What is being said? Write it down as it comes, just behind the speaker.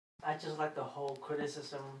I just like the whole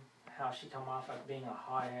criticism, how she come off as being a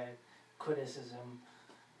hardhead, criticism,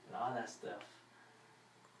 and all that stuff.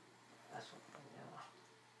 That's what,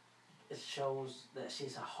 it shows that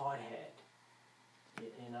she's a hardhead.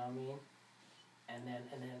 You know what I mean?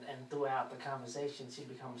 And throughout the conversation, she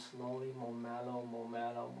becomes slowly more mellow, more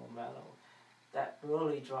mellow, more mellow. That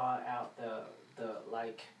really draw out the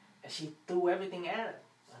like, and she threw everything at it.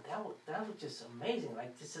 That was just amazing.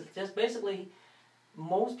 Like just basically,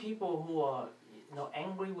 most people who are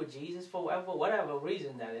angry with Jesus for whatever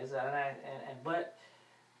reason that is, but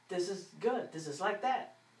this is good. This is like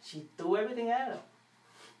that. She threw everything at him.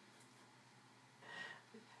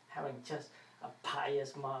 Having just a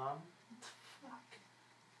pious mom. Fuck.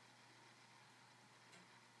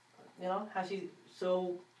 How she's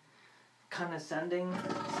so condescending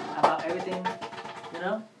about everything,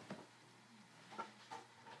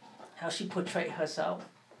 How she portrayed herself.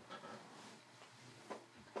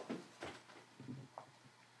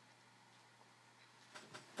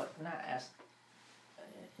 But not as, I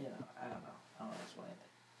don't know. I don't explain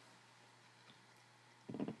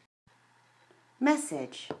it.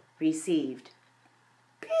 Message received.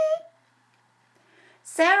 Beep.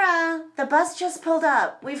 Sarah, the bus just pulled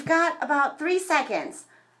up. We've got about 3 seconds.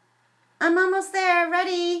 I'm almost there.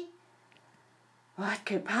 Ready? What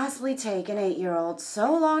could possibly take an 8-year-old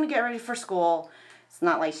so long to get ready for school? It's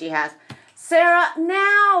not like she has. Sarah,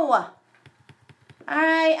 now! All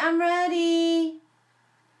right, I'm ready.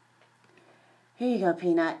 Here you go,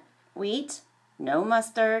 Peanut. Wheat, no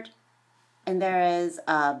mustard. And there is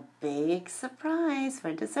a big surprise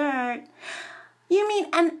for dessert. You mean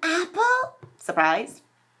an apple? Surprise.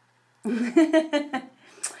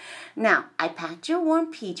 Now, I packed your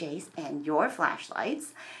warm PJs and your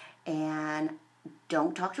flashlights. And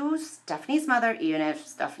don't talk to Stephanie's mother, even if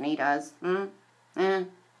Stephanie does. I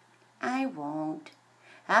won't.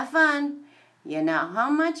 Have fun. You know how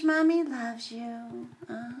much Mommy loves you.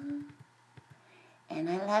 And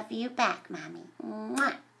I love you back, Mommy.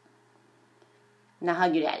 Mwah. Now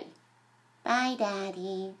hug your daddy. Bye,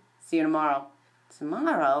 Daddy. See you tomorrow.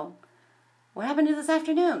 Tomorrow? What happened to this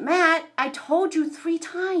afternoon? Matt, I told you 3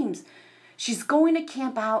 times. She's going to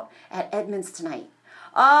camp out at Edmonds tonight.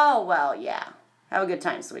 Oh, well, yeah. Have a good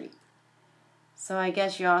time, sweetie. So I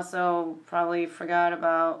guess you also probably forgot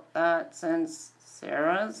about that since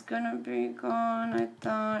Sarah's gonna be gone. I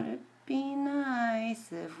thought it'd be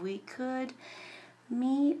nice if we could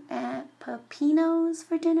meet at Peppino's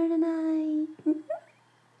for dinner tonight.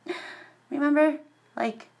 Remember?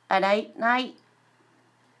 Like a night?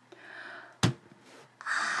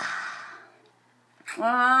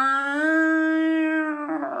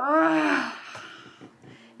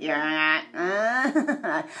 You're not.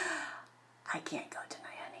 I can't go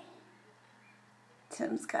tonight, honey.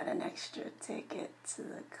 Tim's got an extra ticket to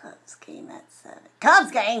the Cubs game at 7.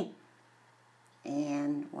 Cubs game!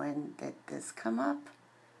 And when did this come up?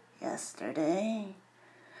 Yesterday.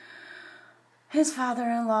 His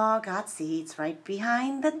father-in-law got seats right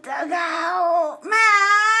behind the dugout. Man,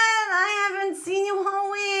 I haven't seen you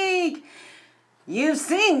all week. You've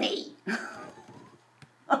seen me.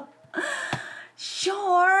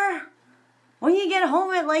 Sure. When you get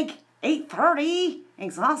home at like 8:30,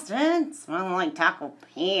 exhausted, smelling like Taco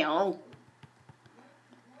Bell.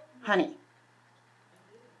 Honey,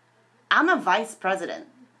 I'm a vice president.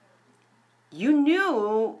 You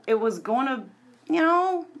knew it was going to,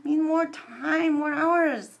 mean more time, more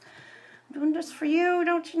hours. I'm doing this for you,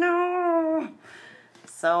 don't you know?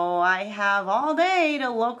 So I have all day to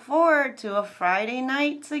look forward to a Friday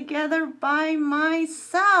night together by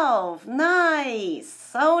myself. Nice.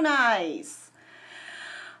 So nice.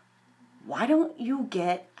 Why don't you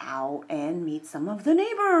get out and meet some of the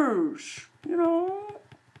neighbors?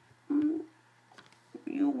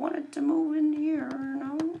 You wanted to move in here,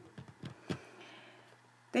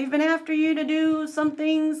 They've been after you to do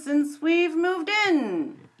something since we've moved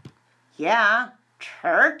in. Yeah,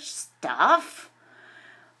 church stuff.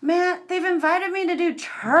 Matt, they've invited me to do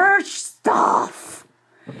church stuff.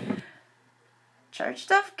 Church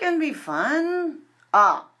stuff can be fun.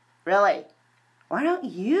 Oh, really? Why don't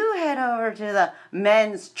you head over to the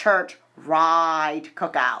men's church ride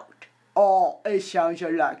cookout? Oh, it sounds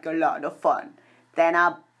like a lot of fun. Then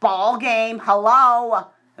a ball game. Hello?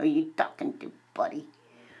 Who are you talking to, buddy?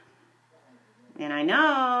 And I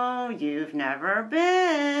know you've never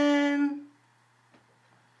been.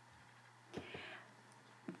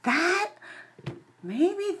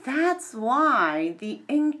 Maybe that's why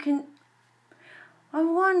I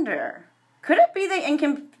wonder, could it be they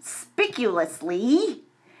inconspicuously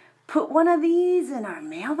put one of these in our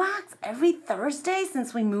mailbox every Thursday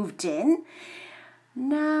since we moved in?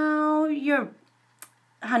 Now,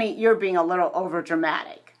 honey, you're being a little over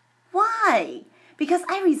dramatic. Why? Because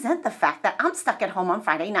I resent the fact that I'm stuck at home on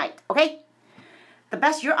Friday night, okay? The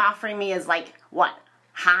best you're offering me is like, what,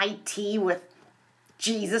 high tea with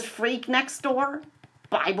Jesus freak next door?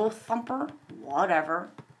 Bible thumper? Whatever.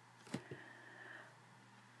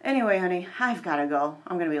 Anyway, honey, I've got to go.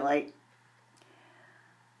 I'm going to be late.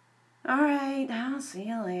 All right, I'll see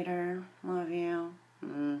you later. Love you.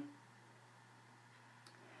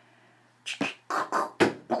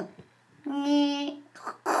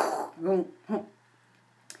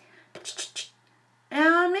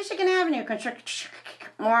 Michigan Avenue,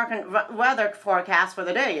 weather forecast for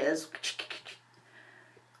the day is.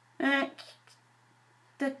 No.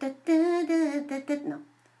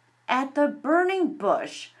 At the burning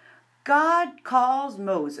bush, God calls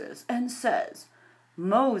Moses and says,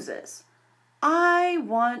 Moses, I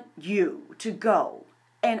want you to go,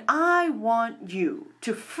 and I want you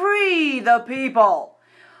to free the people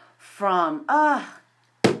from, no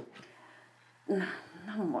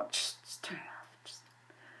more, just turn it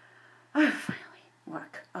off, finally,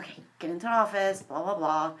 work, okay, get into the office, blah, blah,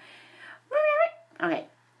 blah, okay,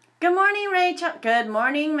 good morning, Rachel, good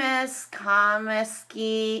morning, Miss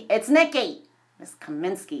Kaminsky, it's Nikki, Miss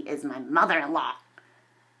Kaminsky is my mother-in-law.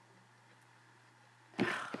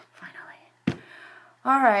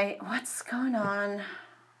 All right, what's going on?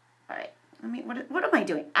 All right, what am I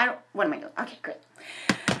doing? What am I doing? Okay, great.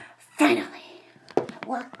 Finally,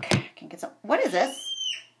 work. I can get some, what is this?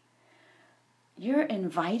 You're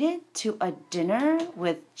invited to a dinner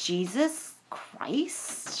with Jesus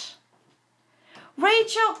Christ?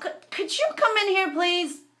 Rachel, could you come in here,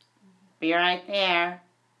 please? Be right there.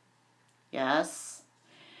 Yes.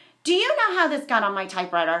 Do you know how this got on my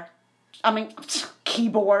typewriter?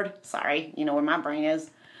 Keyboard. Sorry, you know where my brain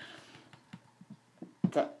is.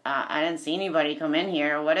 I didn't see anybody come in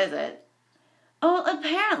here. What is it? Oh,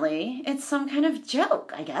 apparently it's some kind of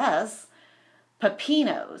joke, I guess.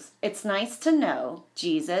 Pepinos. It's nice to know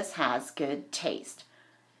Jesus has good taste.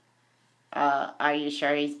 Are you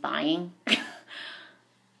sure he's buying?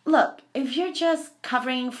 Look, if you're just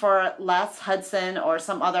covering for Les Hudson or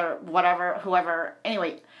some other whoever,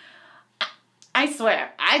 anyway, I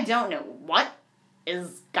swear, I don't know what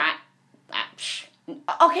is got...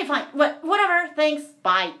 Okay, fine. Whatever. Thanks.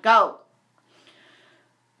 Bye. Go.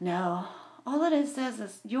 No. All it says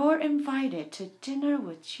is you're invited to dinner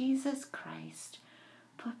with Jesus Christ.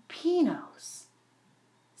 Pepinos.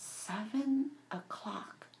 7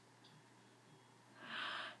 o'clock.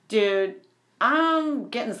 Dude, I'm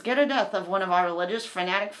getting scared to death of one of our religious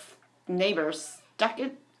fanatic neighbors stuck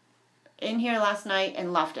it in here last night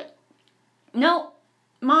and left it. No,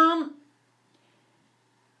 Mom.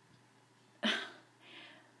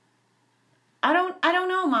 I don't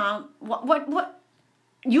know, Mom. What?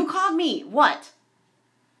 You called me. What?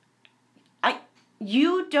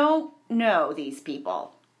 You don't know these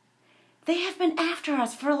people. They have been after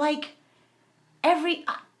us for like every...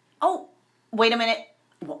 oh, wait a minute.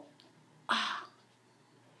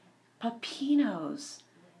 Pepinos.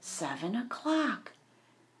 7 o'clock.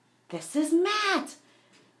 This is Matt.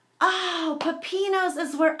 Oh, Pepinos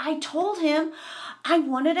is where I told him I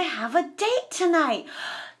wanted to have a date tonight.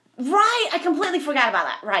 Right, I completely forgot about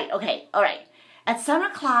that. Right, okay, all right. At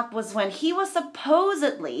 7 o'clock was when he was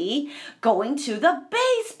supposedly going to the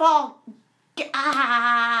baseball,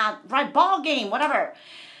 ball game, whatever.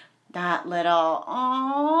 That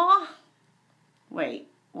little, wait,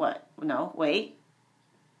 what? No, wait.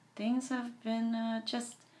 Things have been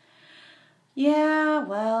yeah,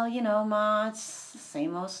 well, Ma, it's the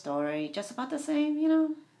same old story. Just about the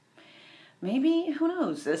same, Maybe, who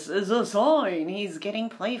knows? This is a sign he's getting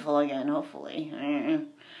playful again, hopefully.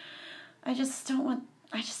 I just don't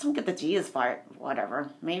get the Jesus part. Whatever.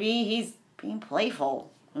 Maybe he's being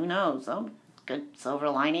playful. Who knows? Oh, good silver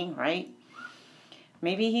lining, right?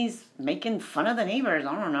 Maybe he's making fun of the neighbors.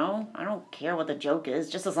 I don't know. I don't care what the joke is,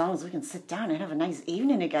 just as long as we can sit down and have a nice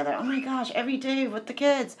evening together. Oh my gosh, every day with the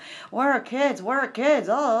kids. Where are kids?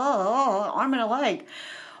 Oh, arm and a leg.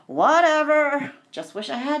 Whatever. Just wish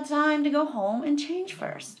I had time to go home and change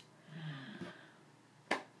first.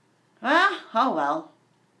 Oh well.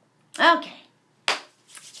 Okay.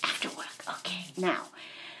 After work. Okay.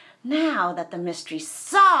 Now that the mystery's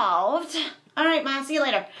solved. All right, Ma, see you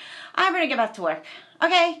later. I better get back to work.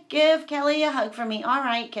 Okay, give Kelly a hug for me. All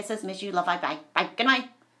right, kisses, miss you, love, bye. Bye, good night.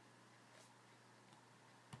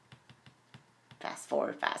 Fast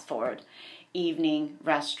forward. Evening,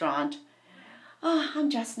 restaurant. Oh, I'm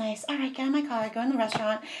dressed nice. All right, get in my car, go in the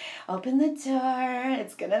restaurant, open the door.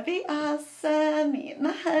 It's gonna be awesome. Me and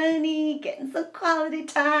my honey, getting some quality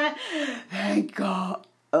time. Thank God.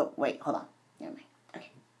 Oh, wait, hold on. Never mind.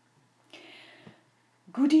 Okay.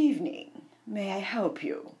 Good evening. May I help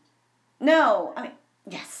you? No,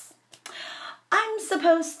 yes. I'm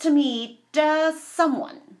supposed to meet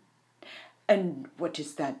someone. And what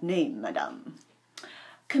is that name, madame?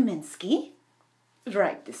 Kaminsky.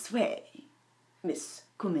 Right this way, Miss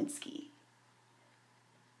Kaminsky.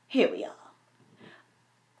 Here we are.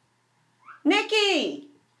 Nikki!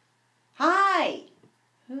 Hi!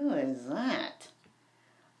 Who is that?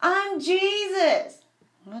 I'm Jesus!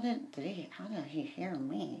 How did he hear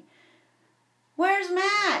me? Where's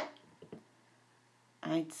Matt?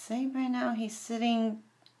 I'd say by now he's sitting...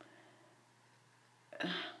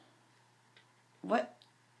 What?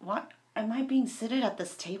 Am I being seated at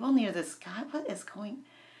this table near this guy? What is going...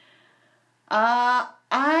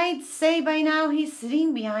 I'd say by now he's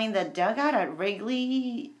sitting behind the dugout at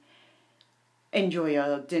Wrigley. Enjoy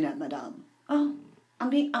your dinner, madame. Oh,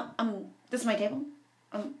 this is my table?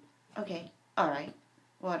 Okay, alright,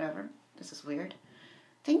 whatever. This is weird.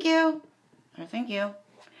 Thank you. Thank you.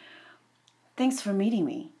 Thanks for meeting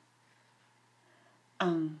me.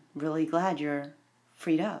 I'm really glad you're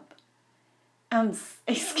freed up.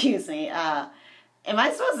 Excuse me, am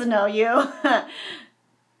I supposed to know you?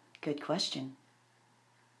 Good question.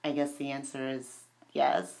 I guess the answer is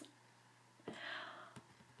yes.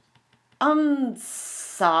 I'm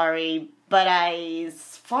sorry, but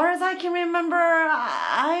as far as I can remember,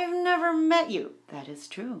 I've never met you. That is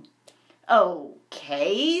true.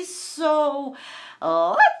 Okay, so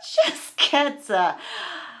let's just get started.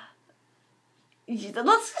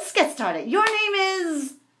 Your name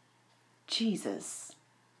is Jesus.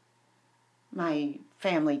 My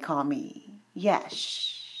family call me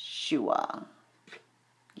Yeshua.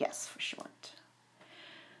 Yes, for short.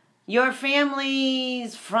 Your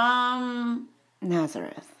family's from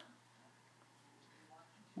Nazareth.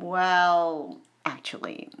 Well,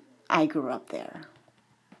 actually, I grew up there.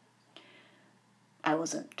 I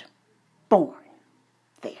wasn't born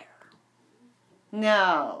there.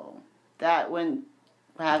 No, that wouldn't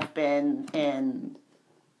have been in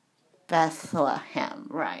Bethlehem.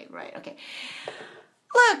 Right, okay.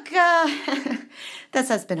 Look, this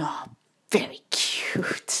has been all very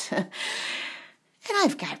cute. And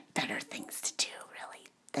I've got better things to do, really,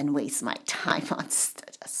 than waste my time on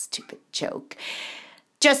a stupid joke.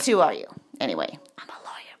 Just who are you? Anyway, I'm a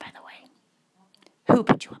lawyer, by the way. Who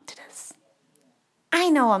put you up to this? I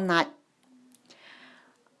know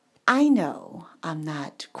I'm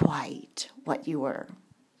not quite what you were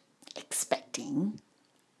expecting.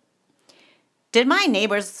 Did my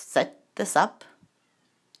neighbors set this up?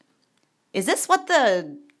 Is this what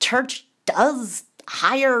the church does?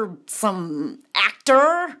 Hire some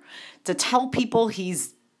actor to tell people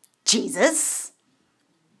he's Jesus?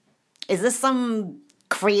 Is this some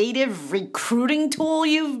creative recruiting tool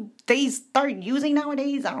they start using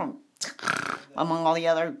nowadays? I don't, among all the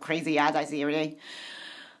other crazy ads I see every day.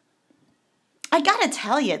 I gotta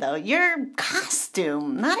tell you though, your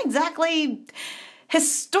costume, not exactly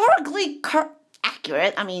historically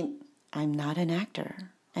accurate. I mean, I'm not an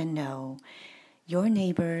actor. And no, your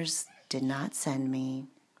neighbors did not send me.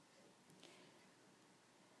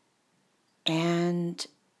 And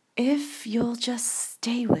if you'll just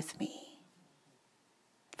stay with me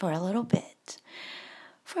for a little bit,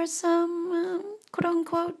 for some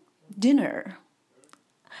quote-unquote dinner,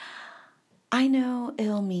 I know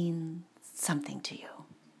it'll mean something to you.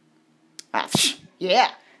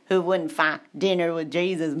 Yeah, who wouldn't find dinner with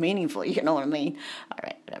Jesus meaningful, you know what I mean? All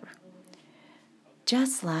right, whatever.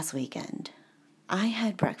 Just last weekend, I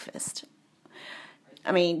had breakfast.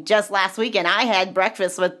 Just last weekend, I had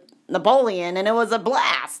breakfast with Napoleon, and it was a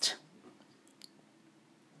blast.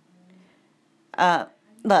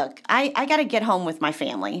 Look, I gotta get home with my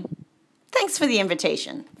family. Thanks for the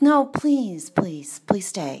invitation. No, please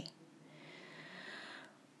stay.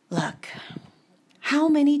 Look, how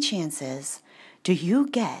many chances do you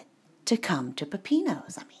get to come to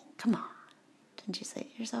Peppino's? Come on. Didn't you say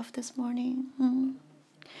it yourself this morning?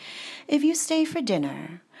 If you stay for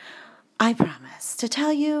dinner, I promise to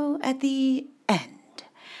tell you at the end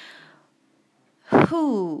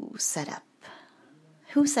who set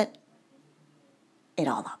it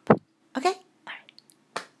all up. Okay? All right.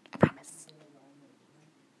 I promise.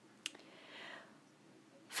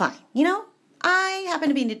 Fine. I happen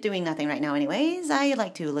to be doing nothing right now anyways. I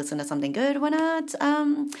like to listen to something good. Why not?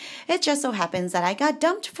 It just so happens that I got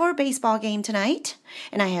dumped for a baseball game tonight,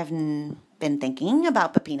 and I have been thinking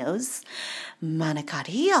about Peppino's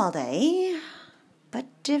manicotti all day. But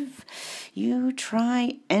if you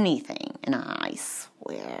try anything, and I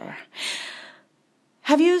swear...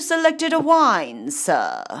 Have you selected a wine,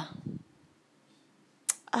 sir?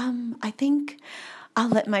 I think I'll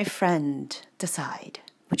let my friend decide.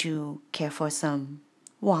 Would you care for some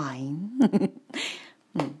wine?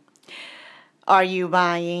 Are you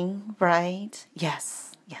buying, right?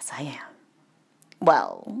 Yes, I am.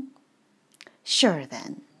 Well, sure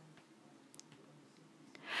then.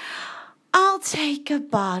 I'll take a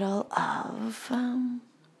bottle of,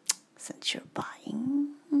 since you're buying,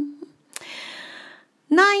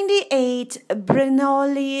 98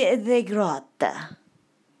 Brunelli di Grotta.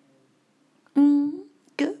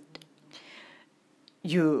 Good.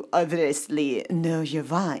 You obviously know your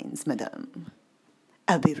wines, madame.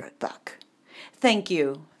 I'll be right back. Thank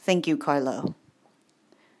you, Carlo.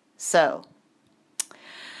 So,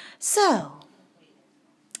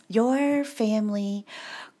 your family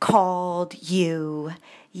called you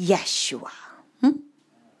Yeshua.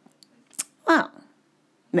 Well,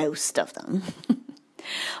 most of them.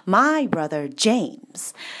 My brother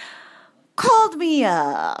James called me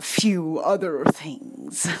a few other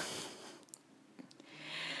things.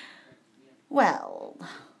 Well,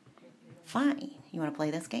 fine. You want to play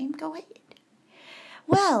this game? Go ahead.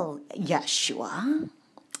 Well, Yeshua,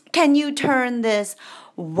 can you turn this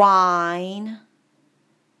wine...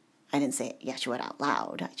 I didn't say Yeshua out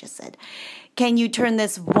loud. I just said, can you turn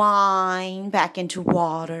this wine back into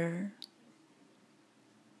water?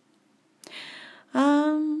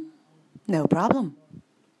 No problem.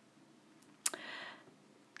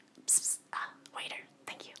 Psst, waiter,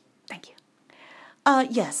 thank you.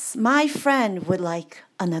 Yes, my friend would like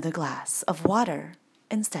another glass of water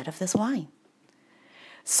instead of this wine.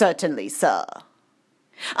 Certainly, sir.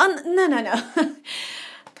 No.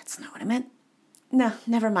 That's not what I meant. No,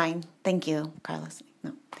 never mind. Thank you, Carlos.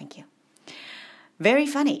 No, thank you. Very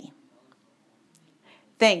funny.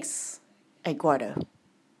 Thanks, Eduardo.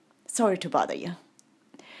 Sorry to bother you.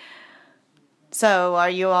 So, are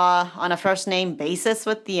you on a first-name basis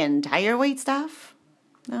with the entire waitstaff?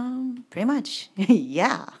 Pretty much.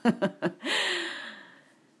 Yeah.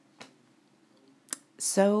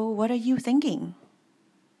 So, what are you thinking?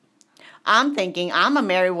 I'm thinking I'm a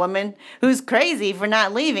married woman who's crazy for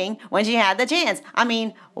not leaving when she had the chance. I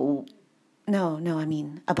mean,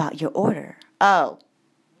 about your order. Oh.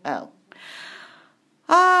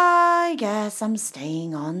 I guess I'm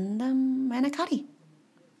staying on the manicotti.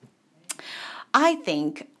 I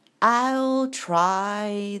think I'll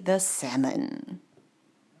try the salmon.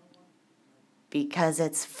 Because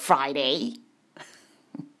it's Friday.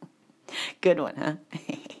 Good one, huh?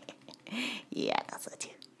 Yeah, that's it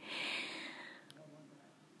too.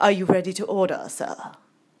 Are you ready to order, sir?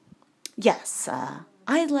 Yes,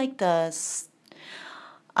 I'd like the...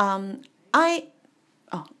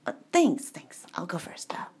 Thanks. I'll go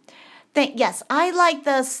first. Yes, I like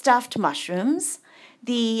the stuffed mushrooms,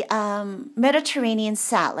 the Mediterranean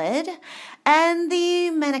salad, and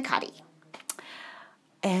the manicotti.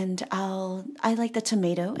 And I like the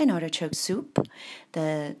tomato and artichoke soup,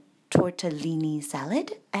 the tortellini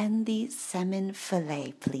salad, and the salmon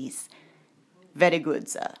fillet, please. Very good,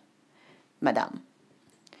 sir. Madame.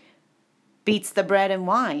 Beats the bread and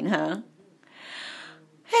wine, huh?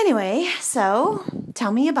 Anyway, so,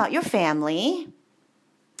 tell me about your family.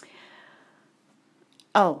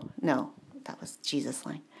 Oh, no, that was Jesus'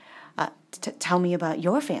 line. Tell me about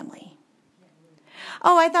your family.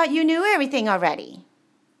 Oh, I thought you knew everything already.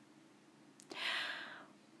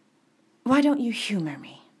 Why don't you humor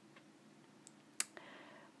me?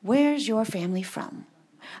 Where's your family from?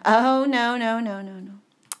 Oh, no.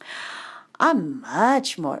 I'm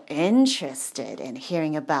much more interested in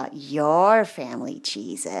hearing about your family,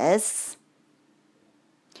 Jesus.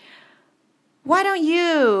 Why don't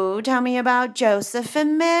you tell me about Joseph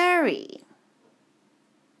and Mary?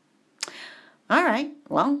 All right,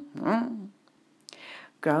 well,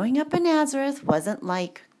 growing up in Nazareth wasn't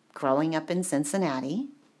like growing up in Cincinnati.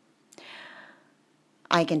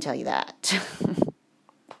 I can tell you that.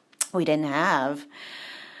 We did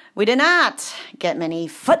not get many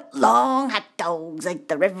foot-long hot dogs like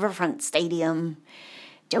the Riverfront Stadium.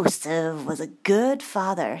 Joseph was a good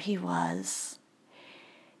father, he was.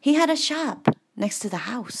 He had a shop next to the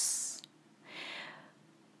house.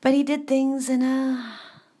 But he did things in a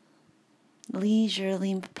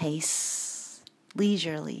leisurely pace.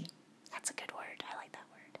 Leisurely. That's a good word. I like that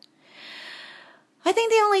word. I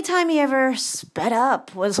think the only time he ever sped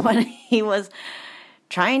up was when he was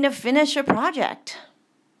trying to finish a project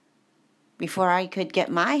before I could get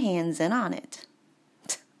my hands in on it.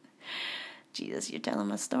 Jesus, you're telling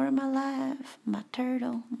my story of my life. My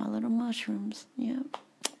turtle, my little mushrooms. Yep.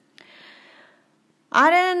 I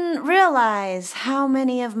didn't realize how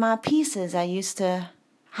many of his pieces I used to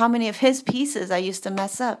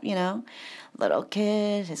mess up, Little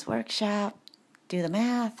kid, his workshop, do the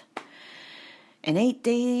math. An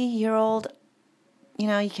 8-year-old, you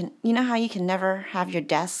know how you can never have your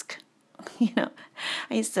desk? I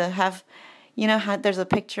used to have, how there's a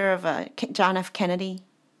picture of John F. Kennedy,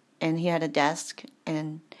 and he had a desk,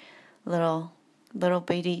 and little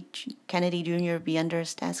baby Kennedy Jr. would be under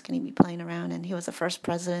his desk, and he'd be playing around, and he was the first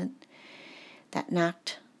president that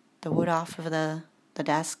knocked the wood off of the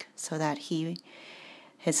desk so that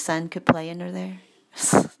his son could play under there.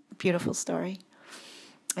 Beautiful story.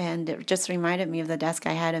 And it just reminded me of the desk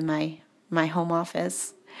I had in my home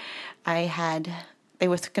office. They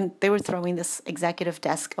were throwing this executive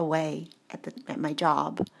desk away at my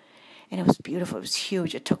job, and it was beautiful. It was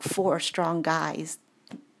huge. It took 4 strong guys.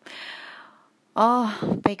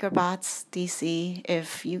 Oh, Baker Botts, DC,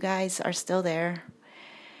 if you guys are still there,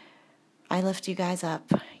 I lift you guys up.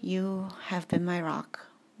 You have been my rock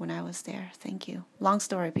when I was there. Thank you. Long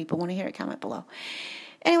story, people. Want to hear it? Comment below.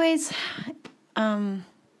 Anyways, what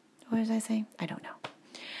did I say? I don't know.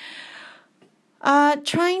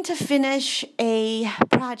 Trying to finish a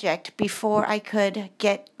project before I could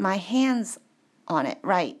get my hands on it.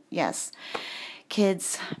 Right, yes.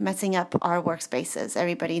 Kids messing up our workspaces.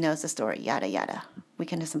 Everybody knows the story. Yada, yada. We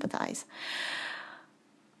can sympathize.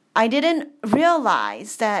 I didn't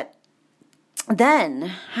realize that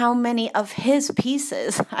then how many of his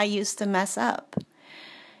pieces I used to mess up.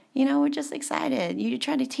 We're just excited. You're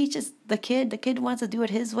trying to teach the kid wants to do it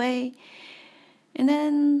his way. And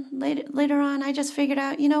then later on, I just figured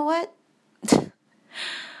out, you know what? I'm just going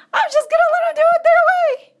to let them do it their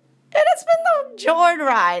way. And it's been the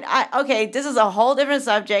joyride. Okay, this is a whole different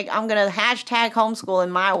subject. I'm going to hashtag homeschool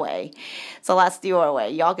in my way. So let's do our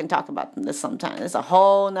way. Y'all can talk about this sometime. It's a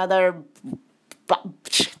whole nother,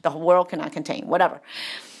 the world cannot contain, whatever.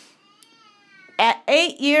 At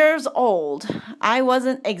 8 years old, I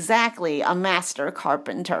wasn't exactly a master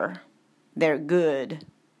carpenter. They're good.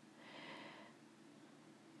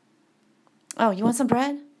 Oh, you want some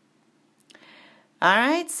bread? All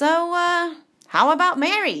right, so how about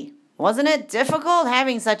Mary? Wasn't it difficult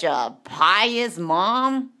having such a pious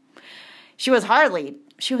mom? She was hardly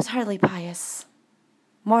pious.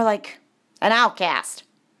 More like an outcast.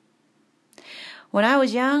 When I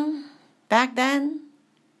was young, back then,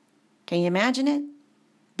 can you imagine it?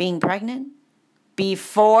 Being pregnant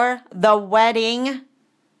before the wedding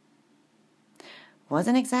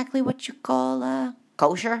wasn't exactly what you call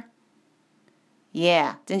kosher.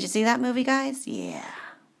 Yeah. Didn't you see that movie, guys? Yeah.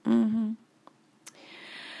 Mm-hmm.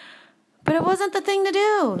 But it wasn't the thing to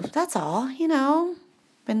do. That's all,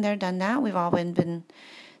 Been there, done that. We've all been in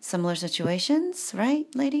similar situations, right,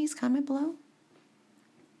 ladies? Comment below.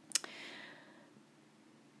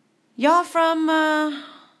 Y'all from all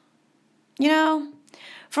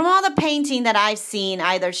the painting that I've seen,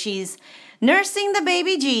 either she's nursing the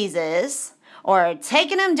baby Jesus or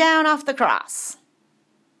taking him down off the cross.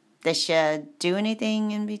 Does she do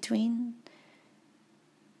anything in between?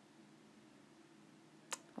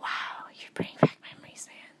 Wow, you're bringing back memories,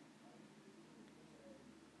 man.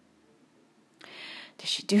 Does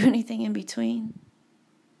she do anything in between?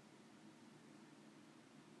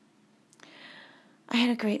 I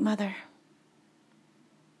had a great mother.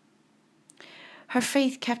 Her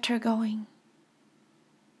faith kept her going.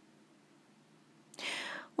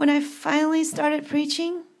 When I finally started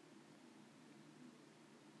preaching,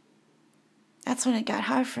 that's when it got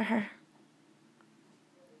hard for her.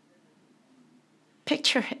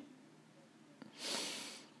 Picture it.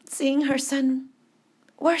 Seeing her son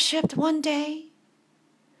worshipped one day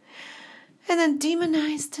and then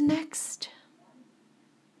demonized the next.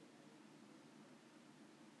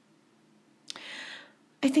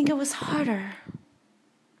 I think it was harder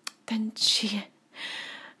than she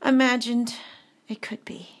imagined it could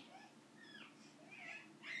be.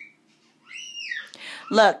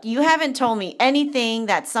 Look, you haven't told me anything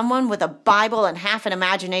that someone with a Bible and half an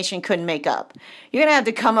imagination couldn't make up. You're going to have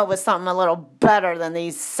to come up with something a little better than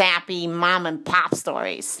these sappy mom and pop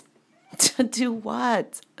stories. To do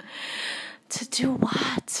what? To do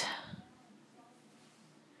what?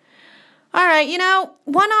 All right,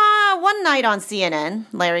 one night on CNN,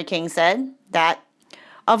 Larry King said that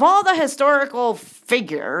of all the historical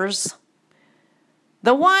figures,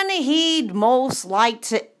 the one he'd most like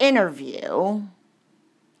to interview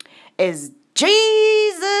is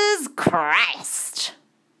Jesus Christ.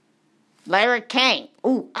 Larry King.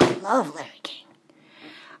 Ooh, I love Larry King.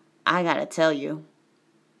 I gotta tell you,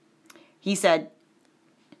 he said,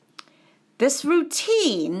 this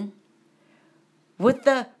routine with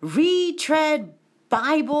the retread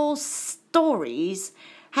Bible stories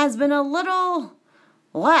has been a little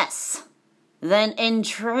less than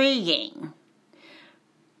intriguing.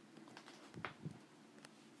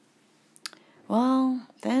 well,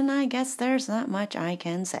 then I guess there's not much I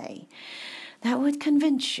can say that would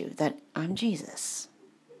convince you that I'm Jesus.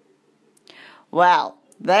 Well,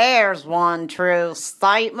 there's one true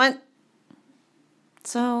statement.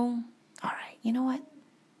 So, all right, you know what?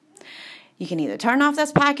 You can either turn off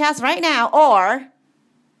this podcast right now, or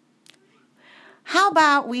how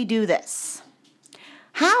about we do this?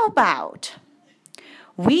 How about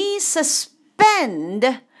we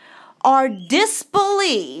suspend our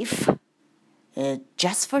disbelief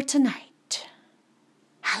just for tonight?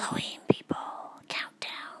 Halloween, people.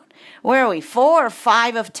 Countdown. Where are we? 4 or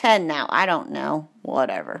 5 of 10 now? I don't know.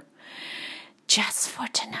 Whatever. Just for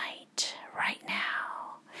tonight. Right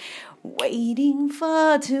now. Waiting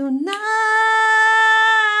for tonight.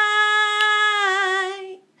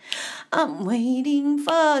 I'm waiting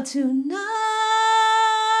for tonight.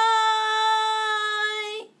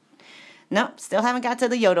 Nope, still haven't got to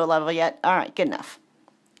the Yoda level yet. All right, good enough.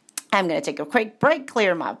 I'm going to take a quick break,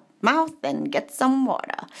 clear my mouth, and get some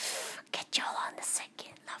water. Get y'all on the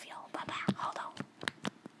second. Love y'all. Bye-bye. Hold on.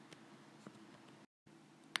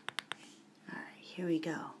 All right, here we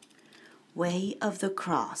go. Way of the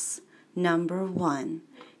Cross. Number 1.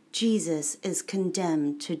 Jesus is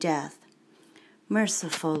condemned to death.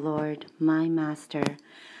 Merciful Lord, my Master,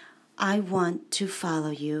 I want to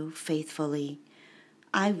follow you faithfully.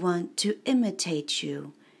 I want to imitate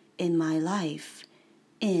you in my life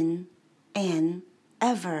in an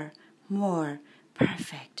ever more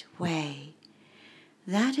perfect way.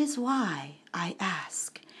 That is why I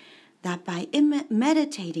ask that by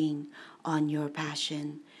meditating on your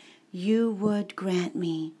passion, you would grant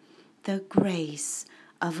me the grace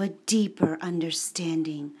of a deeper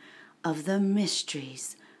understanding of the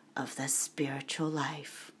mysteries of the spiritual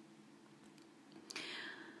life.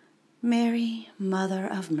 Mary, Mother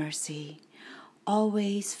of Mercy,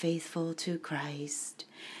 always faithful to Christ,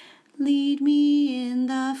 lead me in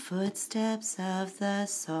the footsteps of the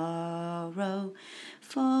sorrowful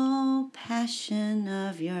passion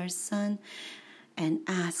of your Son, and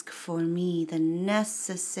ask for me the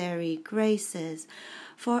necessary graces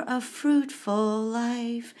for a fruitful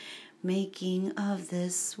life, making of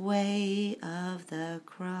this way of the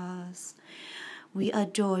cross. We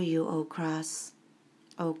adore you, O cross,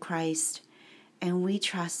 O Christ, and we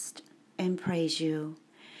trust and praise you,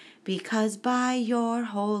 because by your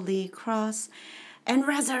holy cross and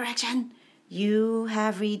resurrection, you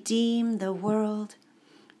have redeemed the world.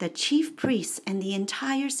 The chief priests and the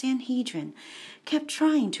entire Sanhedrin kept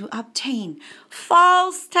trying to obtain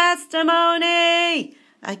false testimony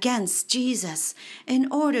against Jesus in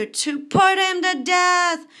order to put him to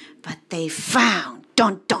death, but they found,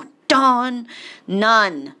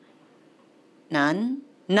 none,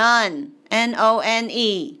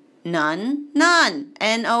 N-O-N-E, none,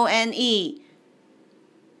 N-O-N-E,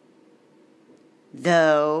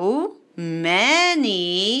 though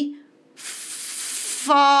many false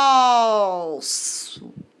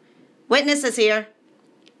witnesses here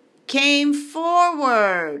coming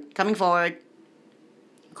forward.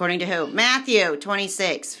 According to who? Matthew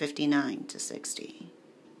 26:59-60.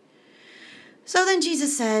 So then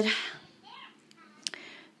Jesus said,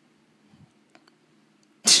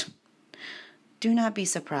 do not be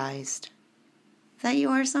surprised that you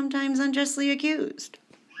are sometimes unjustly accused.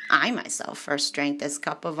 I myself first drank this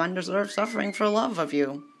cup of undeserved suffering for love of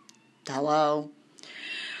you. Hello.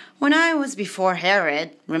 When I was before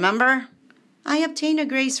Herod, remember? I obtained a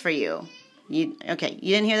grace for you. You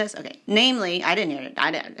didn't hear this? Okay. Namely, I didn't hear it.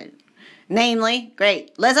 Namely,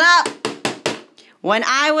 great. Listen up. When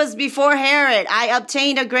I was before Herod, I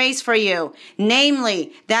obtained a grace for you.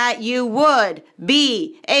 Namely, that you would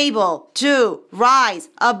be able to rise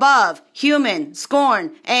above human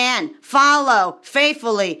scorn and follow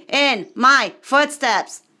faithfully in my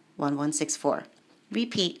footsteps. 1164.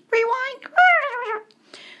 Repeat. Rewind.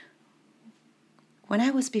 When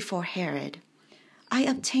I was before Herod, I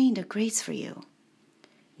obtained a grace for you,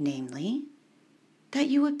 namely, that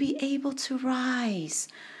you would be able to rise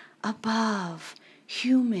above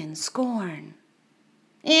human scorn,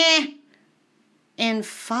 and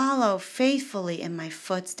follow faithfully in my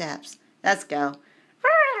footsteps. Let's go.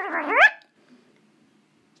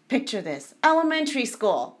 Picture this, elementary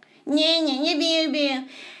school.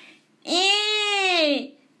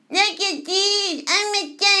 Look at these. I'm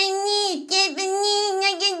a Chinese, Japanese.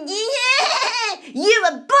 Look at these. You're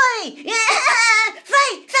a boy.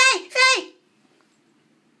 Fight.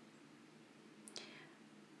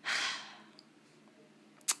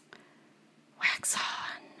 Wax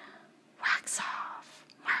on, wax off.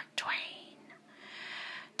 Mark Twain.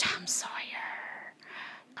 Tom Sawyer.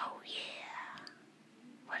 Oh, yeah.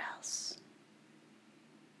 What else?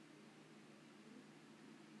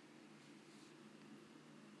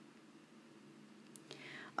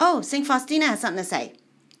 Oh, St. Faustina has something to say.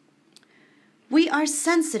 We are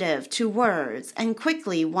sensitive to words and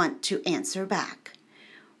quickly want to answer back,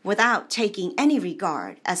 without taking any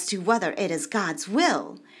regard as to whether it is God's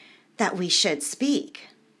will that we should speak.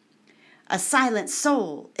 A silent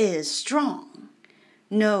soul is strong.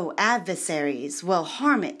 No adversaries will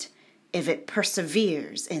harm it if it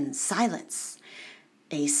perseveres in silence.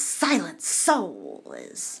 A silent soul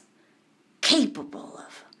is capable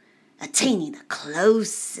of attaining the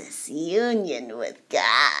closest union with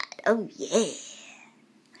God. Oh, yeah.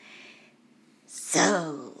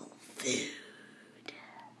 Soul food.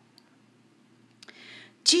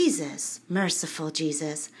 Jesus, merciful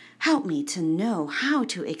Jesus, help me to know how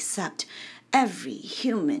to accept every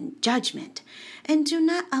human judgment, and do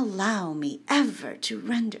not allow me ever to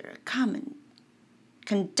render a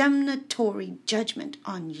condemnatory judgment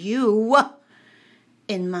on you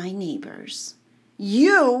in my neighbors.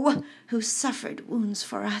 You who suffered wounds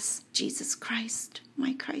for us, Jesus Christ,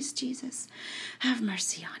 my Christ Jesus, have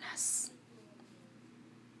mercy on us.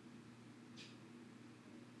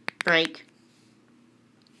 Break.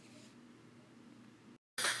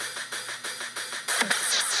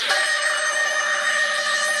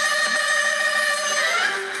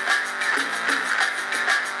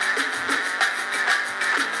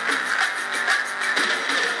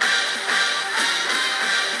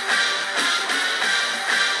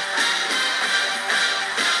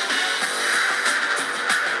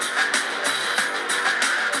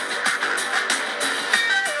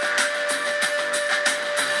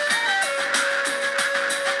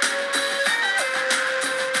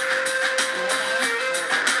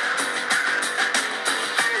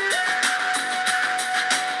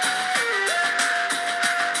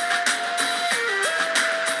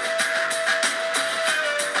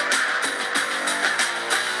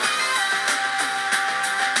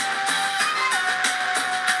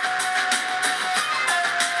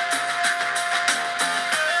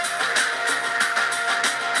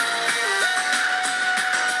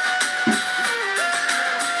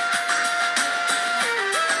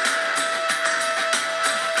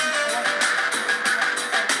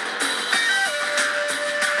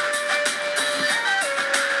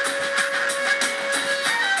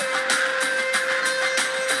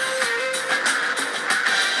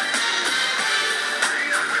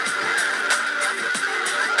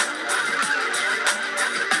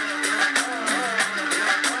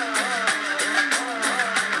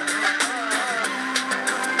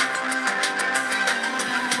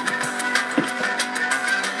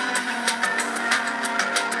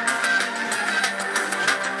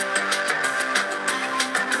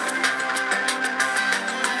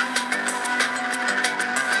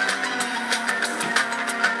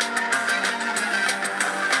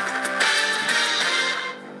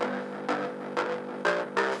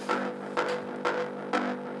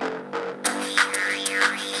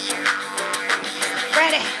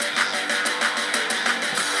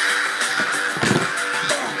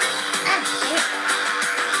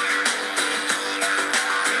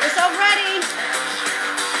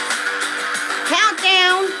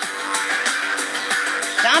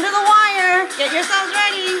 Down to the wire. Get yourselves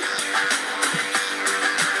ready.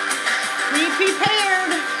 Be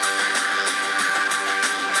prepared.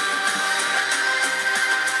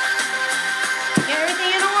 Get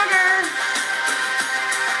everything in order.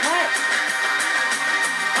 What?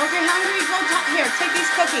 Oh, if you're hungry, go top here. Take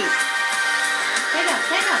these cookies. Take them.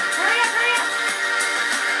 Take them. Hurry up. Hurry up.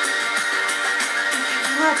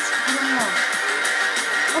 What? I don't know.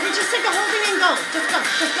 Okay, just take the whole thing and go. Just go.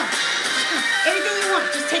 Just go. Everything you want.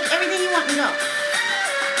 Just take everything you want and go.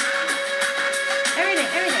 Everything.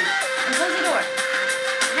 Everything. And close the door.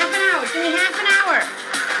 Half an hour. Give me half an hour.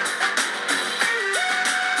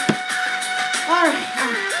 All right.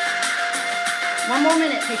 All right. One more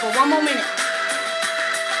minute, people. One more minute.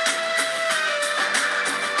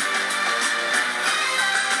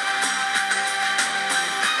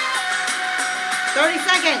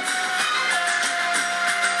 Seconds.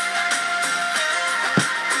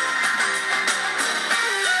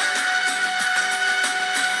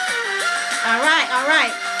 All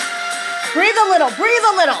right. Breathe a little.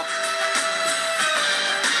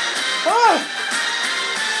 Oh.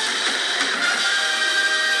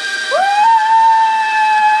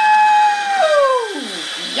 Woo!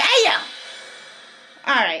 Yeah.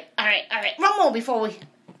 All right. One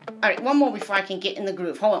more before I can get in the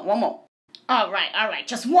groove. Hold on, one more. All right.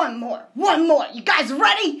 Just one more. You guys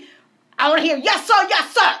ready? I want to hear yes, sir.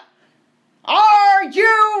 Are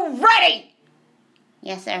you ready?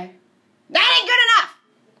 Yes, sir. That ain't good enough.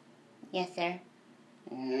 Yes, sir.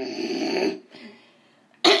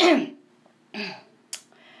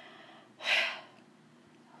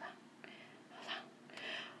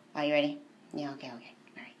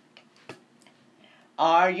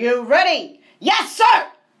 Are you ready? Yes, sir!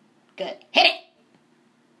 Good. Hit it!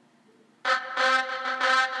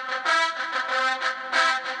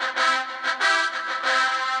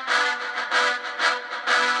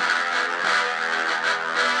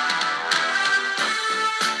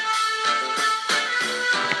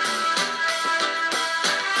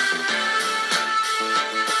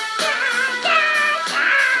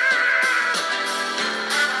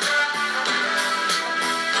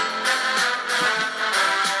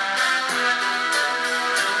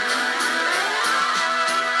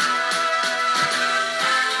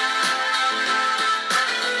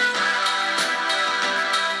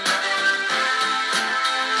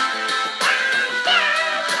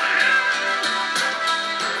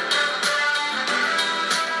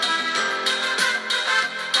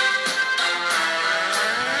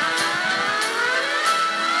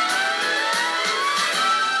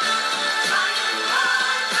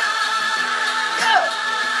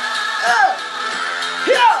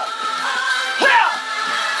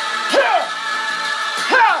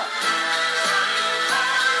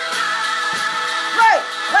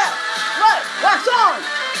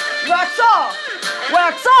 Wax off!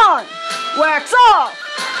 Wax on! Wax off!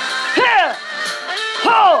 Here!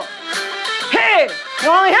 Ho! Here! You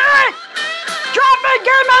want me hear it? Drop it!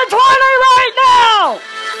 Give me 20 right now!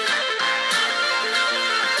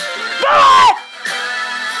 Do it!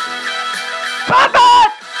 Pump it!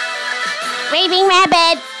 Raving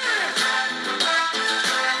rabbit.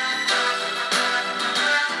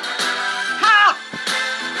 Hop!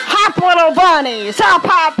 Hop, little bunnies! Hop,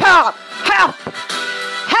 hop, hop! Hop!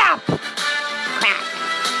 Hop! Quack.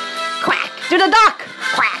 Quack. Do the duck!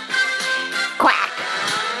 Quack. Quack.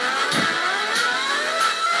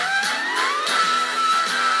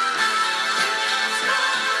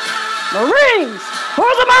 Marines!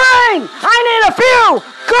 Who's a Marine? I need a few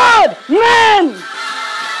good men!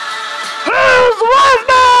 Who's with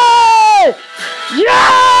me? Yeah!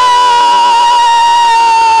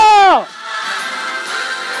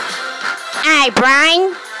 Hi,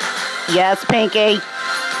 Brian. Yes, Pinky.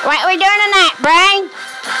 What we doing tonight, Brian?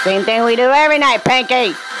 Same thing we do every night,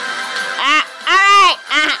 Pinky. Alright.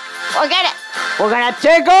 We'll get it. We're gonna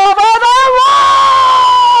take over the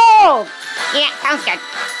world! Yeah, sounds good.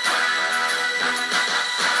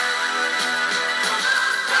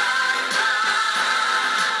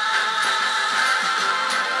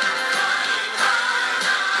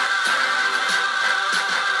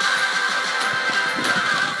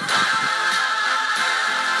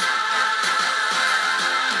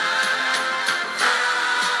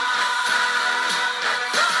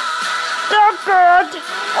 Still good.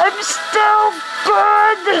 I'm still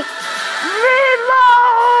good.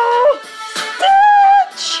 Reload!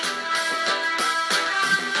 Stitch!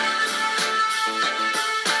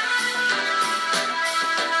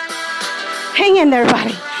 Hang in there,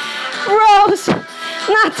 buddy. Rose,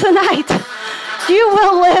 not tonight. You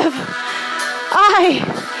will live. I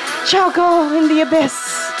shall go in the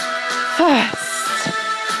abyss first.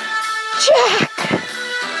 Jack!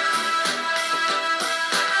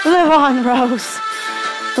 Live on, Rose.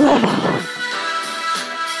 Live on.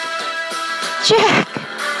 Jack!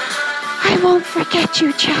 I won't forget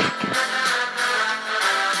you, Jack.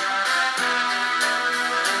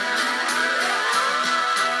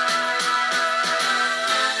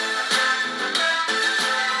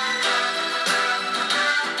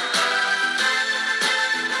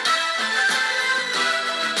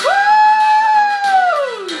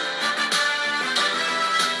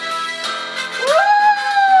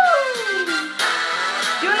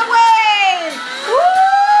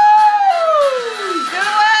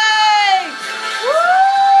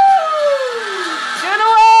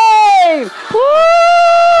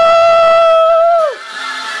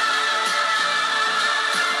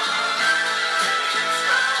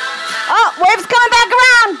 Oh, wave's coming back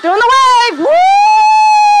around. Doing the wave. Woo!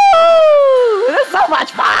 This is so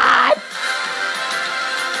much fun.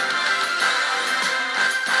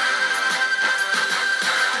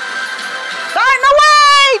 Starting the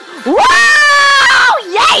wave. Wow!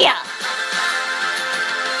 Yeah!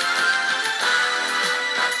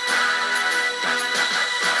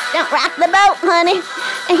 Don't rock the boat, honey.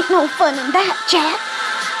 Ain't no fun in that, Jack.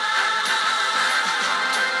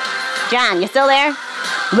 John, you still there?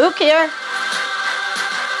 Luke here.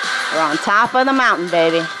 We're on top of the mountain,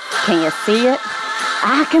 baby. Can you see it?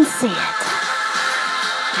 I can see it.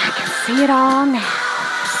 I can see it all now.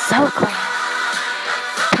 So clear.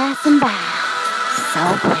 Passing by.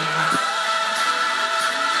 So clear.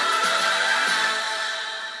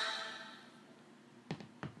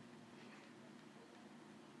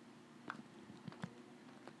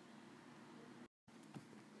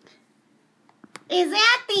 Is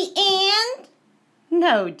that the end?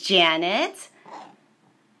 No, Janet.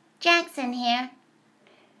 Jackson here.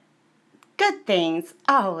 Good things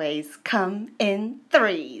always come in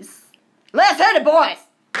threes. Let's hit it, boys!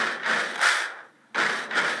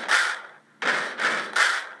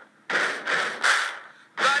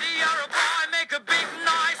 Buddy, you're a boy, make a big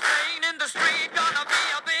noise, playing in the street, gonna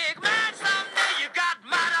be a big man someday. You got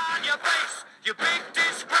mud on your face, you big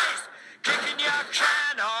disgrace, kicking your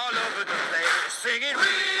can all over the place, singing, we will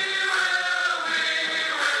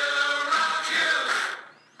rock you.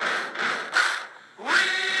 We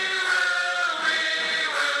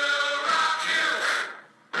will rock you.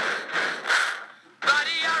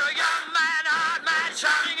 Buddy, you're a young man, hard man,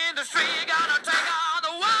 shouting in the street, you're gonna take on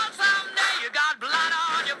the world someday. You got blood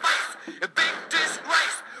on your face, a big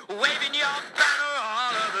disgrace, waving your banner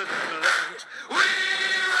all over the place. We will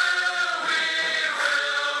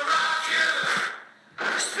rock you.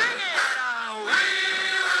 Sing it, we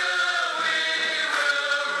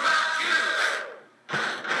will rock you.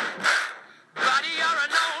 Buddy, you're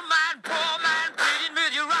an old man, poor man, pleading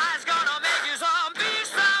with your eyes, gonna make you zombie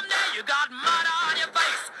someday. You got mud on your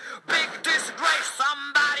face, big disgrace.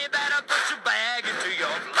 Somebody better put your bag into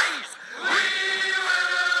your place. We will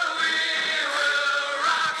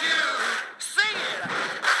rock you. Sing it.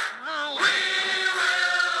 We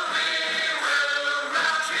will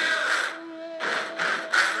rock you.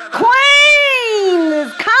 Queen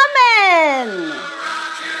is coming!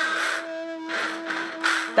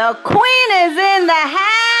 The Queen is in the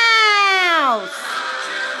house!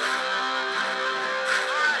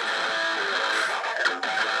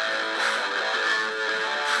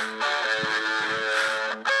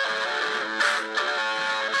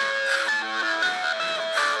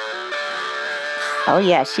 Oh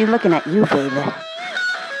yeah, she's looking at you, baby.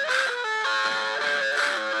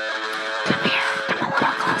 Come here, come a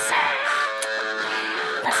little closer.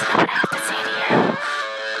 Listen to what I have to say to you.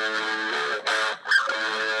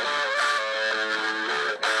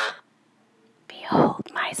 Behold,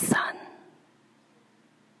 my son.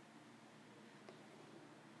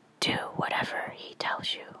 Do whatever he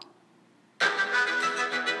tells you.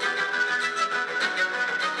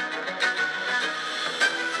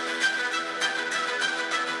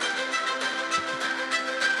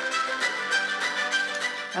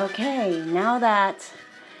 Okay, now that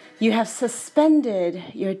you have suspended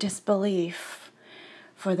your disbelief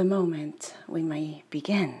for the moment, we may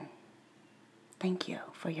begin. Thank you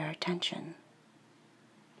for your attention.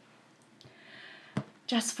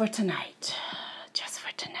 Just for tonight. Just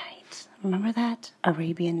for tonight. Remember that?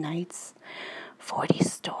 Arabian Nights? 40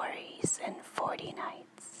 stories and 40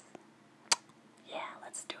 nights. Yeah,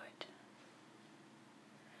 let's do it.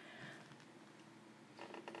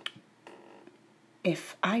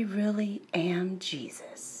 If I really am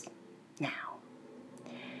Jesus, now,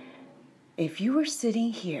 if you were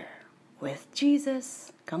sitting here with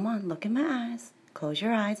Jesus, come on, look in my eyes. Close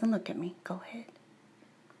your eyes and look at me. Go ahead.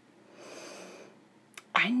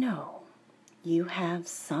 I know you have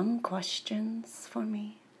some questions for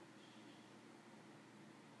me.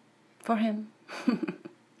 For him.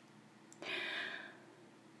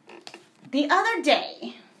 The other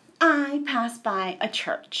day, I passed by a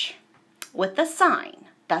church with a sign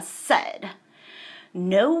that said,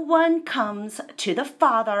 "No one comes to the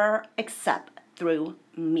Father except through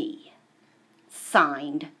me."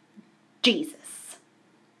 Signed, Jesus.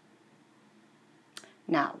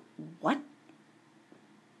 Now, what?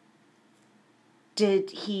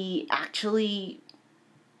 Did he actually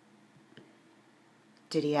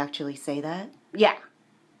say that? Yeah.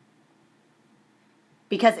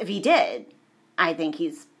 Because if he did, I think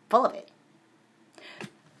he's full of it.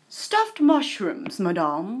 Stuffed mushrooms,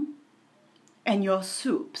 madame. And your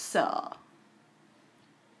soup, sir.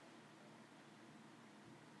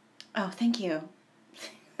 Oh, thank you.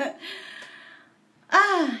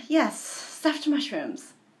 Yes, stuffed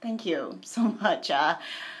mushrooms. Thank you so much.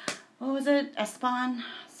 What was it? Espan?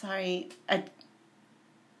 Sorry.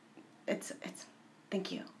 It's,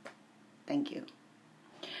 thank you. Thank you.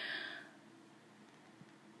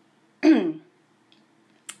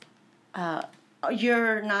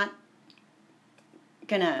 You're not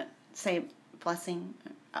gonna say blessing?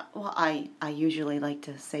 Well, I usually like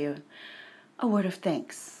to say a word of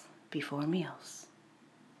thanks before meals.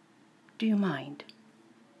 Do you mind?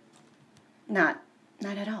 Not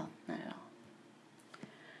at all. Not at all.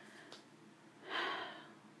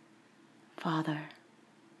 Father,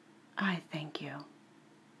 I thank you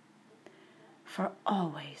for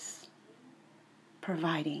always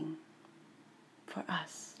providing for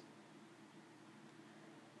us,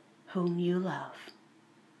 whom you love.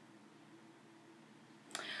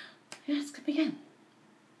 Yes, could begin.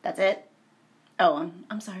 That's it? Oh,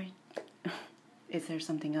 I'm sorry. Is there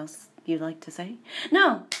something else you'd like to say?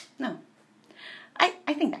 No.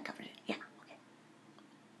 I think that covered it. Yeah, okay.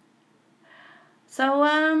 So,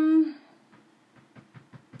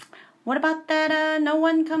 what about that, no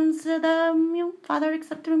one comes to the, Father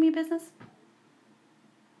except through me business?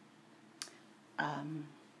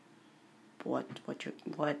 What's your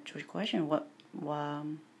question? What is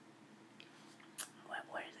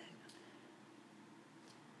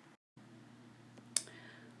it?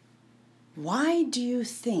 Why do you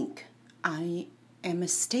think I am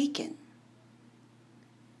mistaken?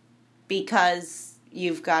 Because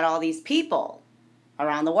you've got all these people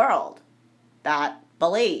around the world that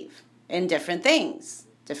believe in different things,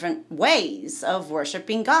 different ways of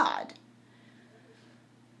worshiping God.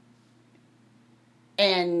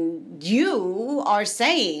 And you are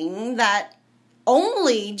saying that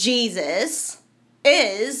only Jesus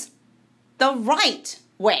is the right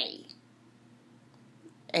way.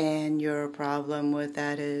 And your problem with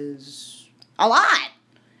that is a lot.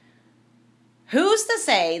 Who's to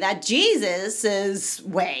say that Jesus'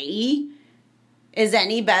 way is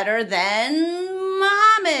any better than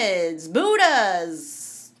Muhammad's,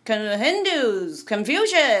 Buddha's, Hindus,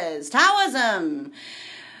 Confucius, Taoism,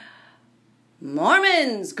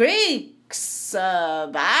 Mormons, Greeks,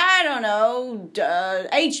 I don't know,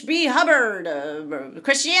 H.B. Hubbard,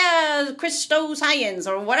 Christo-science,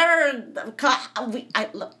 or whatever.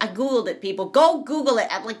 I Googled it, people. Go Google it.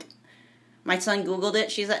 My son Googled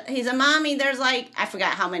it. He's a mommy. There's I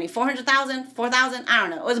forgot how many, 400,000, 4,000, I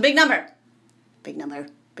don't know. It was a big number. Big number.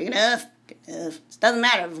 Big enough. It doesn't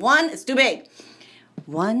matter. If one, it's too big.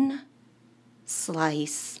 One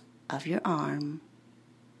slice of your arm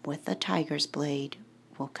with a tiger's blade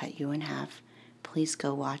will cut you in half. Please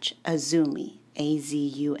go watch Azumi,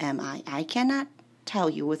 A-Z-U-M-I. I cannot tell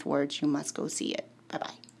you with words. You must go see it.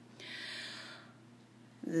 Bye-bye.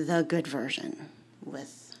 The good version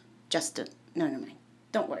with no, never mind.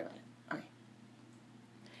 Don't worry about it. All right.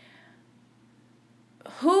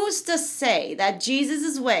 Who's to say that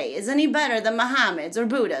Jesus' way is any better than Muhammad's or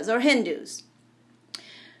Buddha's or Hindus?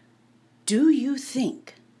 Do you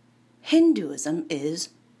think Hinduism is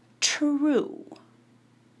true?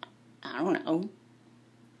 I don't know.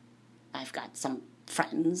 I've got some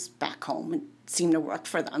friends back home and seem to work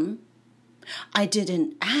for them. I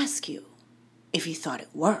didn't ask you if you thought it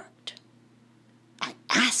worked. I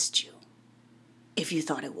asked you if you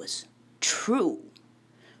thought it was true.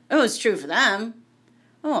 It was true for them.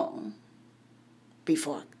 Oh,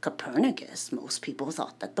 before Copernicus, most people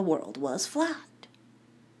thought that the world was flat.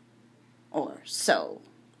 Or so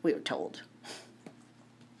we were told.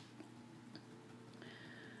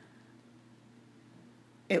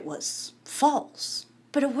 It was false,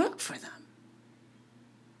 but it worked for them.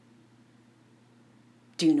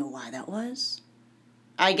 Do you know why that was?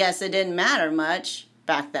 I guess it didn't matter much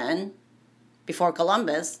back then. Before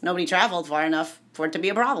Columbus, nobody traveled far enough for it to be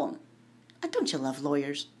a problem. Don't you love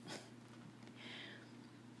lawyers?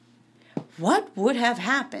 What would have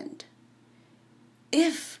happened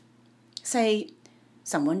if, say,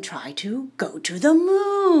 someone tried to go to the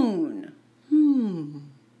moon?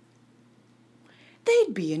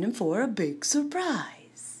 They'd be in for a big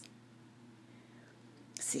surprise.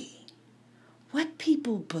 See, what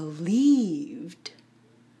people believed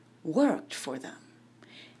worked for them,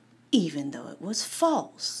 even though it was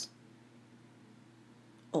false.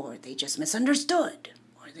 Or they just misunderstood,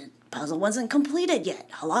 or the puzzle wasn't completed yet.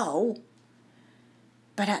 Hello?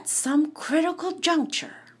 But at some critical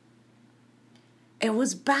juncture, it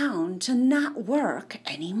was bound to not work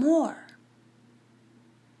anymore.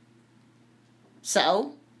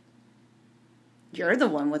 So, you're the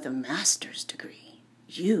one with a master's degree.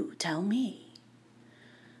 You tell me.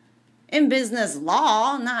 In business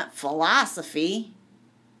law, not philosophy.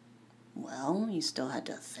 Well, you still had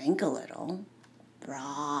to think a little,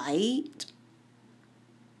 right?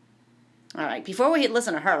 All right, before we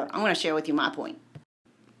listen to her, I'm going to share with you my point.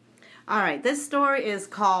 All right, this story is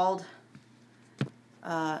called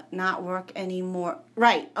Not Work Anymore.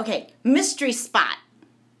 Right, okay, Mystery Spot.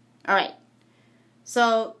 All right,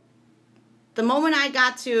 so the moment I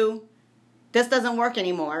got to this doesn't work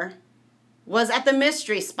anymore was at the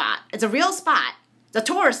Mystery Spot. It's a real spot. It's a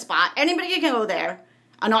tourist spot. Anybody can go there.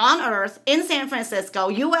 On Earth, in San Francisco,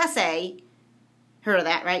 USA. Heard of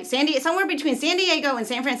that, right? Somewhere between San Diego and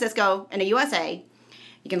San Francisco in the USA.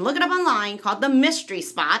 You can look it up online, called the Mystery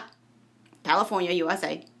Spot, California,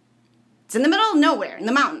 USA. It's in the middle of nowhere, in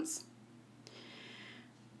the mountains.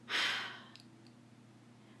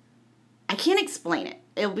 I can't explain it.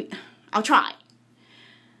 I'll try.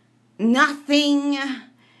 Nothing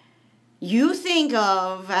you think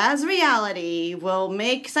of as reality will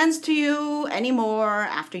make sense to you anymore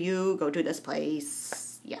after you go to this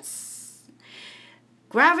place. Yes.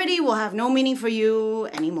 Gravity will have no meaning for you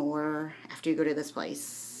anymore after you go to this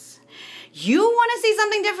place. You want to see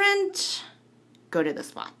something different? Go to the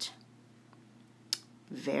spot.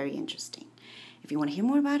 Very interesting. If you want to hear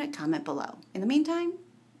more about it, comment below. In the meantime,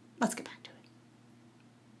 let's get back to it.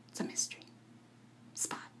 It's a mystery.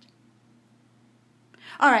 Spot.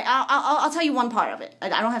 All right, I'll tell you one part of it. I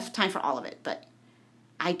don't have time for all of it, but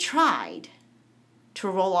I tried to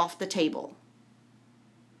roll off the table.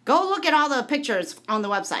 Go look at all the pictures on the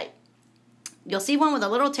website. You'll see one with a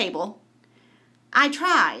little table. I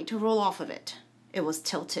tried to roll off of it. It was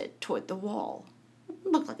tilted toward the wall. It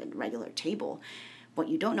looked like a regular table. What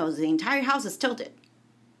you don't know is the entire house is tilted.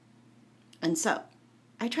 And so,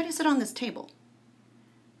 I tried to sit on this table.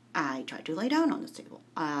 I tried to lay down on this table.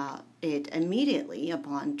 It immediately,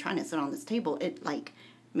 upon trying to sit on this table, it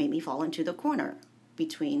made me fall into the corner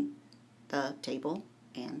between the table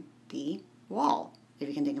and the wall. If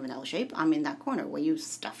you can think of an L shape, I'm in that corner where you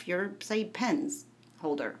stuff your, say, pens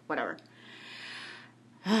holder, whatever.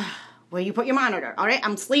 Where you put your monitor, all right?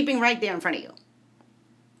 I'm sleeping right there in front of you.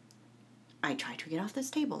 I tried to get off this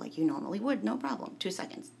table like you normally would, no problem. 2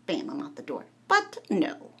 seconds, bam, I'm out the door. But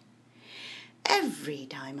no. Every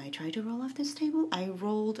time I tried to roll off this table, I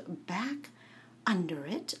rolled back under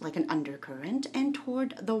it, like an undercurrent, and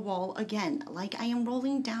toward the wall again, like I am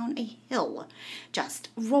rolling down a hill. Just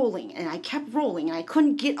rolling, and I kept rolling, and I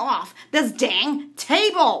couldn't get off this dang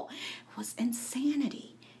table. It was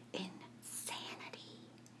insanity. Insanity.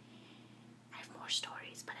 I have more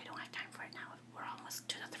stories, but I don't have time for it now. We're almost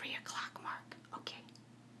to the 3 o'clock mark. Okay.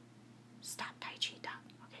 Stop, Tai Chi, stop.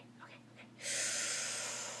 Okay.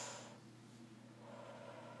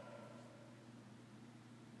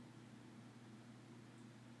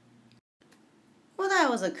 Well, that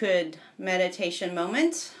was a good meditation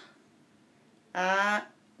moment. By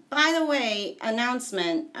the way,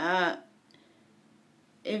 announcement.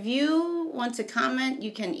 If you want to comment,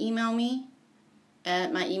 you can email me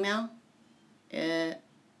at my email.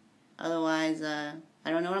 Otherwise, I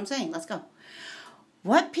don't know what I'm saying. Let's go.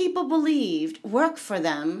 What people believed worked for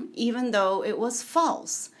them, even though it was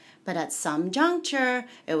false. But at some juncture,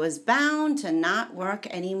 it was bound to not work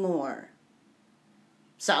anymore.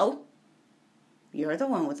 So, you're the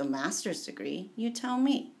one with a master's degree. You tell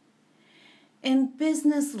me. In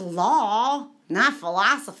business law, not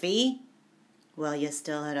philosophy. Well, you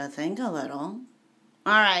still had to think a little.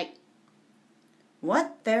 All right.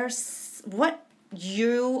 What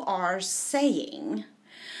you are saying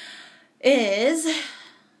is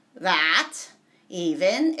that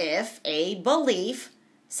even if a belief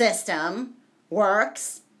system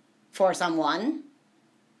works for someone,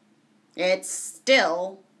 it's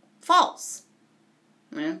still false.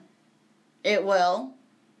 Yeah. It will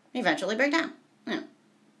eventually break down. Yeah.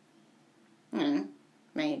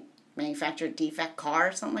 Manufactured defect car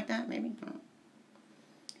or something like that, maybe.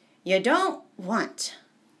 You don't want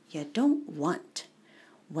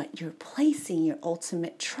what you're placing your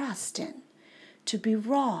ultimate trust in to be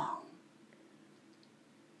wrong.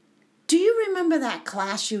 Do you remember that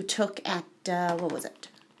class you took at, what was it?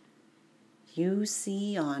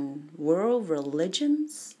 UC on world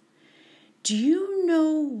religions? Do you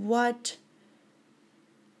know what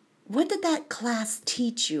did that class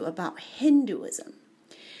teach you about Hinduism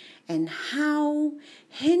and how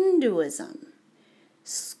Hinduism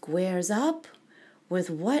squares up with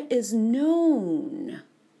what is known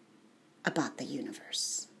about the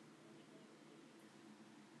universe?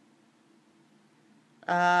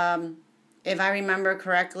 If I remember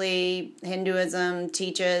correctly, Hinduism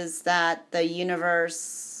teaches that the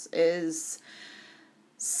universe is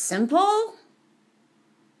simple,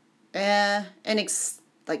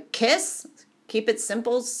 like kiss, keep it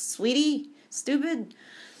simple, sweetie, stupid,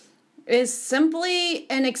 is simply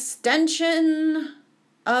an extension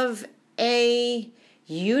of a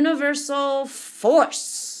universal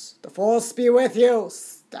force. The force be with you.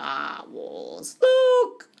 Star Wars.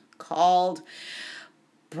 Luke. Called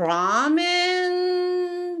Brahman.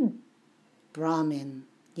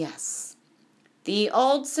 Yes. The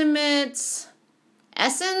ultimate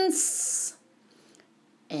essence.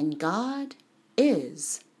 And God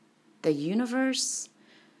is the universe.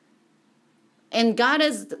 And God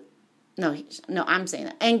is I'm saying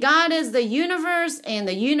that. And God is the universe, and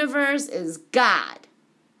the universe is God.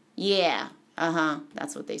 Yeah.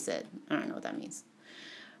 That's what they said. I don't know what that means.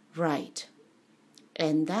 Right.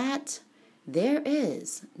 And that there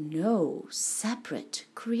is no separate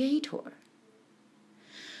creator.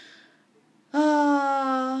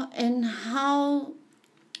 And how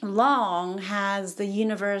long has the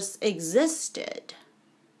universe existed?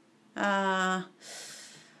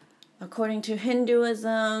 According to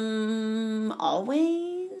Hinduism,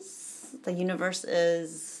 always. The universe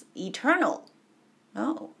is eternal.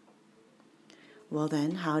 Oh. Well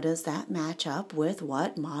then, how does that match up with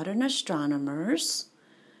what modern astronomers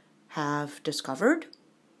have discovered?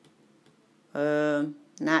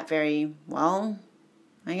 Not very well,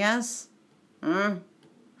 I guess. I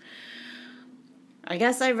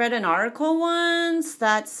guess I read an article once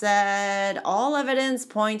that said all evidence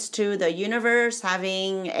points to the universe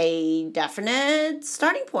having a definite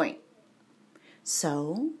starting point.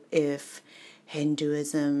 So, if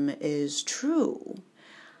Hinduism is true,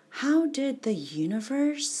 how did the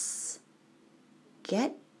universe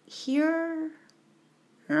get here?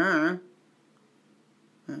 I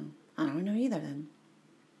don't know either then.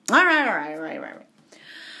 All right.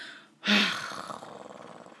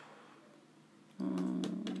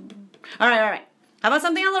 All right. How about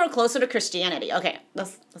something a little closer to Christianity? Okay,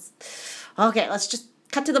 let's just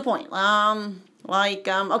cut to the point. Okay.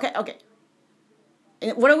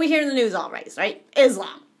 What are we hearing in the news always, right?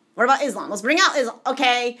 Islam. What about Islam? Let's bring out Islam.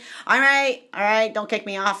 Okay. All right. Don't kick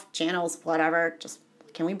me off channels, whatever. Just,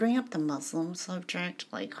 can we bring up the Muslim subject?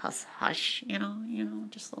 Like, hush, you know,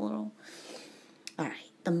 just a little. All right.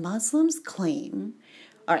 The Muslims claim,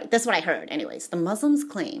 all right, that's what I heard anyways. The Muslims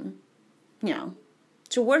claim,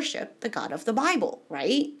 to worship the God of the Bible,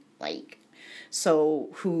 right? Like, so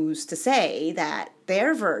who's to say that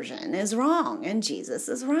their version is wrong and Jesus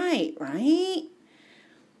is right?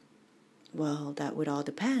 Well, that would all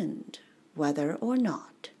depend whether or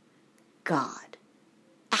not God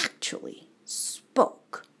actually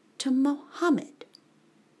spoke to Muhammad.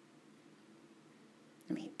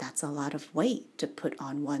 I mean, that's a lot of weight to put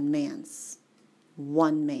on one man's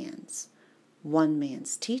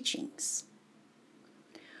teachings.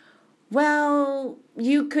 Well,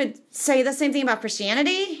 you could say the same thing about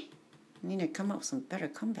Christianity. I need to come up with some better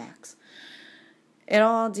comebacks. It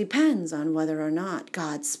all depends on whether or not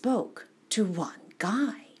God spoke to one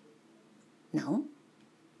guy. No?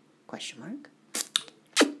 Question mark.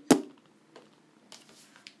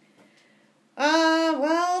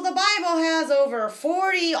 Well, the Bible has over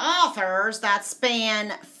 40 authors that span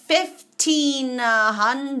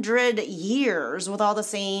 1,500 years with all the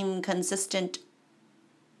same consistent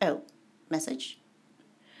message.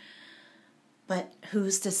 But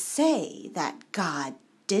who's to say that God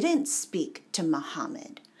didn't speak to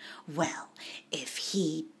Muhammad? Well, if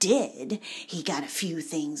he did, he got a few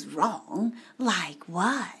things wrong. Like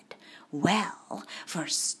what? Well, for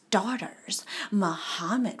starters,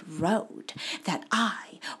 Muhammad wrote that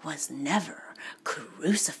I was never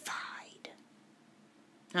crucified.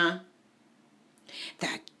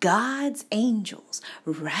 That God's angels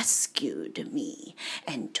rescued me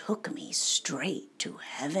and took me straight to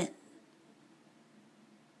heaven.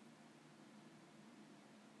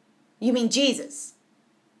 You mean Jesus?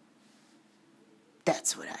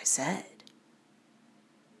 That's what I said.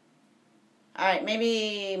 All right,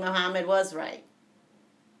 maybe Muhammad was right.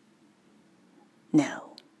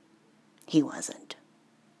 No, he wasn't.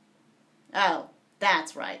 Oh,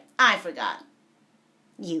 that's right. I forgot.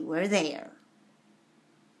 You were there.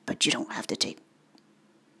 But you don't have to take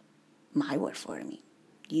my word for it.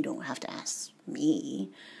 You don't have to ask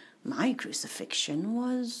me. My crucifixion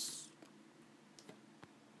was